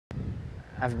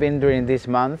I've been during this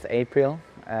month, April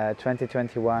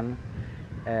 2021,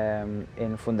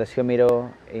 in Fundación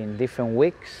Miró in different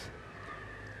weeks.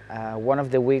 One of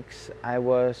the weeks I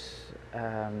was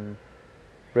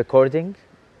recording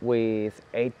with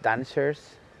 8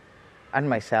 dancers and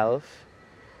myself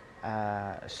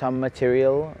some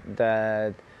material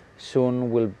that soon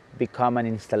will become an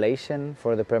installation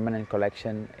for the permanent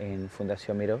collection in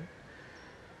Fundación Miró.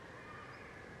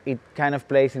 It kind of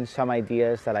plays in some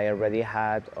ideas that I already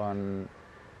had on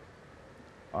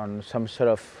some sort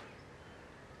of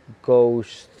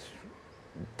ghost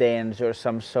dance or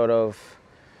some sort of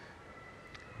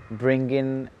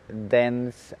bringing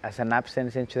dance as an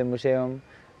absence into the museum,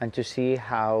 and to see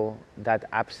how that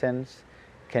absence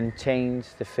can change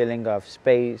the feeling of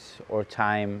space or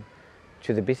time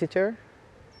to the visitor.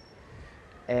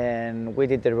 And we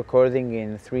did the recording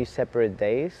in 3 separate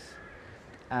days,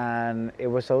 and it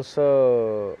was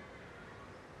also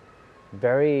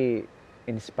very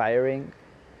inspiring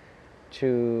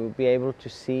to be able to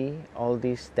see all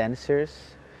these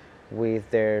dancers with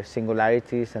their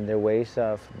singularities and their ways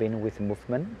of being with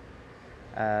movement,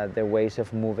 their ways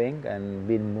of moving and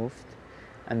being moved,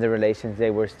 and the relations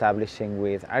they were establishing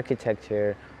with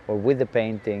architecture or with the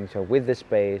paintings or with the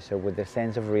space or with the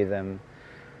sense of rhythm.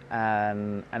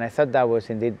 And I thought that was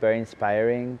indeed very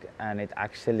inspiring, and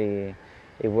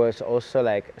it was also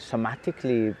like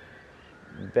somatically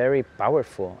very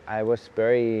powerful. I was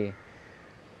very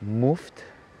moved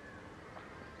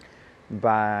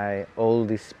by all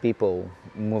these people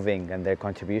moving and their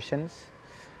contributions.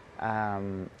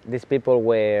 These people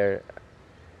were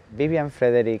Vivian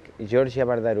Frederick, Georgia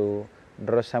Bardaru,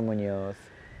 Rosa Muñoz,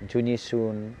 Juni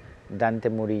Sun, Dante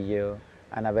Murillo,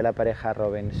 Anabela Pareja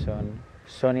Robinson,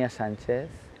 Sonia Sanchez,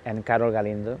 and Carol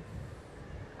Galindo.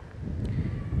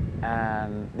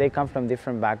 And they come from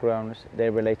different backgrounds, they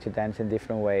relate to dance in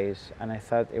different ways, and I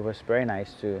thought it was very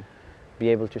nice to be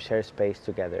able to share space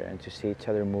together and to see each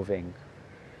other moving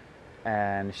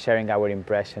and sharing our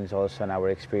impressions also and our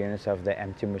experience of the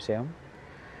empty museum.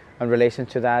 In relation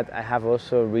to that, I have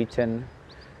also written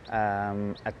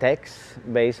a text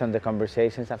based on the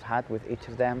conversations I've had with each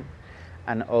of them,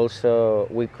 and also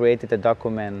we created a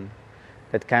document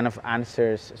that kind of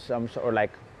answers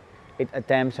it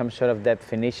attempts some sort of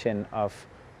definition of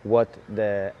what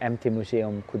the empty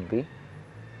museum could be.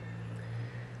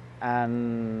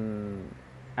 And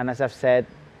as I've said,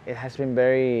 it has been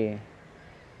very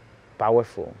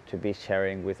powerful to be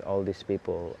sharing with all these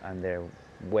people and their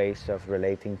ways of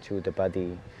relating to the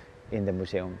body in the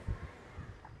museum.